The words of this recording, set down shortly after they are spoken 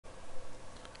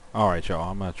Alright y'all,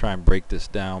 I'm going to try and break this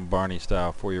down Barney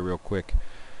style for you real quick.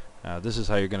 This is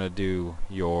how you're going to do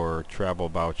your travel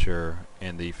voucher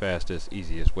in the fastest,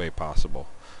 easiest way possible.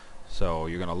 So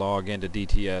you're going to log into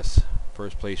DTS.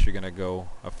 First place you're going to go,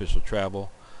 official travel,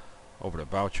 over to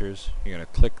vouchers. You're going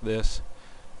to click this.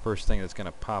 First thing that's going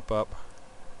to pop up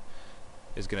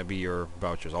is going to be your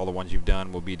vouchers. All the ones you've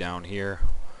done will be down here.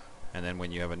 And then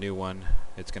when you have a new one,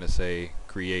 it's going to say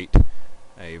create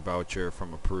a voucher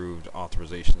from approved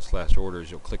authorization/orders.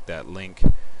 You'll click that link.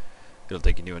 It'll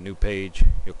take you to a new page.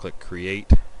 You'll click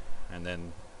create, and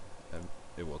then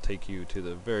it will take you to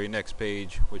the very next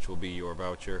page, which will be your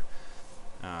voucher.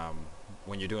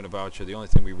 When you're doing a voucher, the only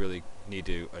thing we really need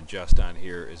to adjust on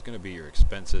here is going to be your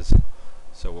expenses.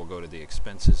 So we'll go to the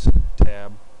expenses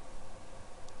tab.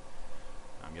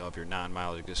 You'll have your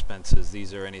non-mileage expenses.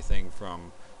 These are anything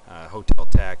from hotel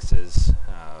taxes,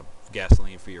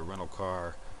 gasoline for your rental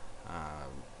car.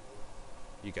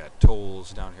 You got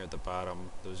tolls down here at the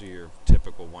bottom. Those are your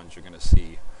typical ones you're going to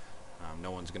see.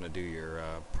 No one's going to do your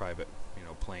private,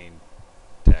 plane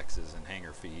taxes and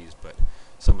hangar fees, but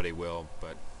somebody will,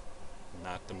 but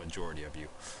not the majority of you.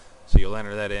 So you'll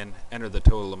enter that in, enter the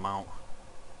total amount,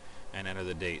 and enter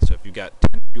the date. So if you've got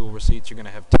 10 fuel receipts, you're going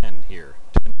to have 10 here,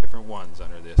 10 different ones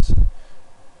under this,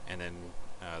 and then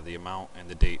the amount and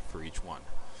the date for each one.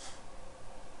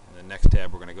 And the next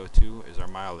tab we're going to go to is our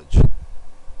mileage.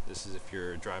 This is if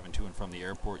you're driving to and from the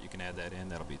airport, you can add that in.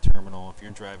 That'll be terminal. If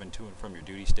you're driving to and from your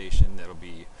duty station, that'll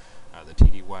be the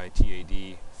TDY,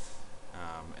 TAD,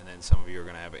 and then some of you are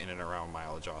going to have in and around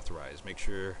mileage authorized. Make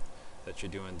sure that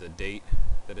you're doing the date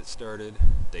that it started,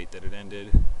 date that it ended.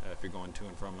 If you're going to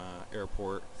and from an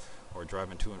airport or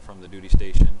driving to and from the duty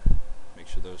station, make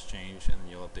sure those change, and then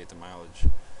you'll update the mileage.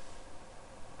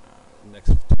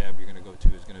 Next tab you're going to go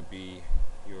to is going to be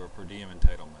your per diem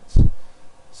entitlements.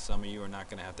 Some of you are not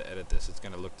going to have to edit this. It's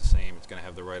going to look the same. It's going to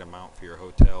have the right amount for your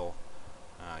hotel,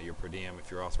 your per diem.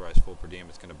 If you're authorized full per diem,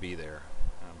 it's going to be there.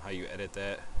 How you edit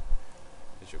that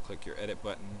is you'll click your edit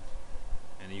button,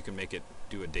 and you can make it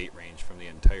do a date range from the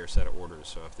entire set of orders.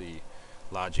 So if the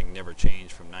lodging never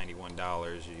changed from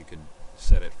 $91, you could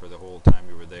set it for the whole time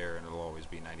you were there, and it'll always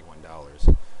be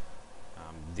 $91.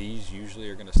 These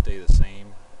usually are going to stay the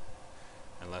same,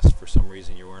 unless for some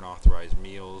reason you weren't authorized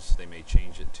meals. They may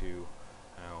change it to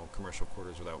commercial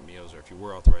quarters without meals, or if you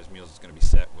were authorized meals, it's going to be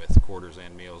set with quarters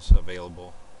and meals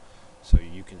available. So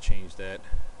you can change that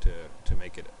to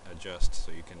make it adjust,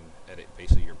 so you can edit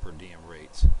basically your per diem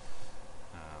rates.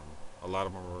 A lot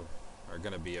of them are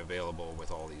going to be available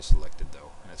with all these selected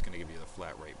though, and it's going to give you the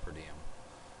flat rate per diem.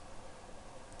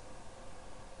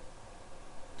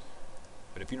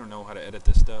 But if you don't know how to edit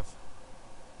this stuff,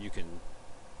 you can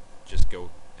just go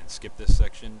and skip this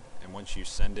section, and once you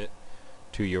send it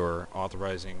to your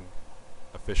authorizing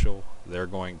official, they're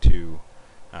going to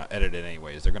edit it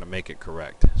anyways. They're going to make it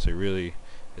correct. So really,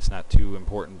 it's not too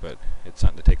important, but it's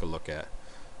something to take a look at.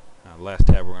 The last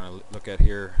tab we're going to look at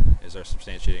here is our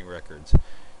substantiating records.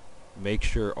 Make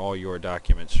sure all your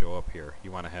documents show up here.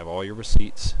 You want to have all your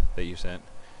receipts that you sent,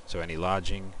 so any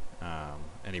lodging,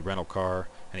 any rental car,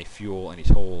 any fuel, any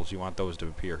tolls, you want those to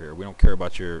appear here. We don't care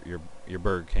about your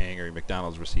Burger King or your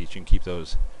McDonald's receipts. You can keep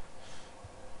those.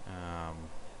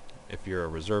 If you're a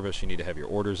reservist, you need to have your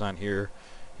orders on here.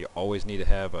 You always need to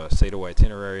have a SATO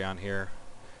itinerary on here,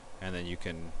 and then you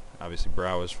can obviously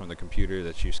browse from the computer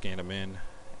that you scanned them in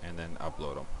and then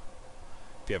upload them.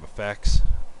 If you have a fax,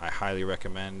 I highly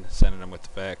recommend sending them with the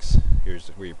fax. Here's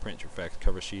where you print your fax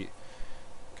cover sheet,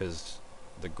 because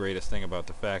the greatest thing about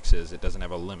the fax is it doesn't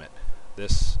have a limit.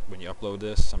 This, when you upload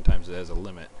this, sometimes it has a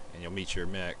limit, and you'll meet your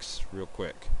max real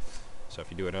quick. So if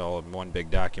you do it all in one big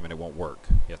document, it won't work.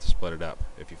 You have to split it up.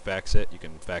 If you fax it, you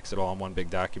can fax it all in one big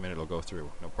document. It'll go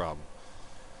through, no problem.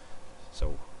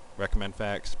 So recommend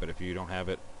fax, but if you don't have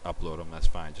it, upload them. That's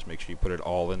fine. Just make sure you put it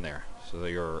all in there so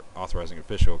that your authorizing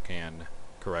official can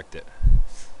correct it.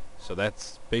 So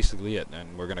that's basically it.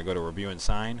 And we're going to go to review and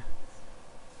sign.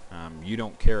 You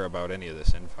don't care about any of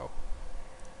this info.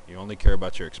 You only care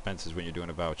about your expenses when you're doing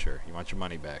a voucher. You want your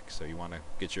money back, so you want to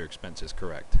get your expenses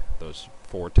correct. Those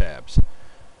 4 tabs.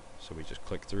 So we just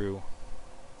click through.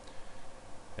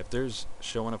 If there's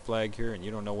showing a flag here and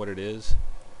you don't know what it is,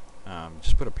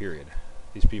 just put a period.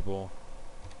 These people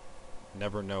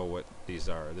never know what these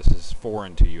are. This is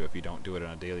foreign to you if you don't do it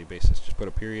on a daily basis. Just put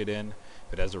a period in.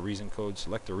 If it has a reason code,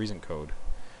 select the reason code,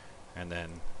 and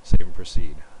then save and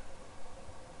proceed.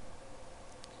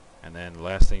 And then the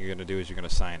last thing you're going to do is you're going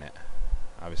to sign it.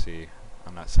 Obviously,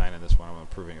 I'm not signing this one. I'm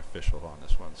approving official on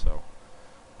this one. So,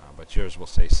 but yours will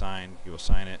say sign. You will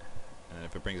sign it, and then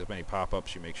if it brings up any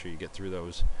pop-ups, you make sure you get through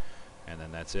those, and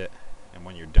then that's it. and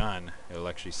when you're done, it'll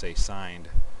actually say signed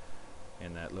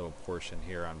in that little portion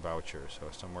here on voucher. So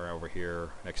somewhere over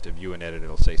here next to view and edit,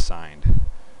 it'll say signed.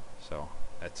 So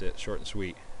that's it, short and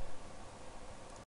sweet.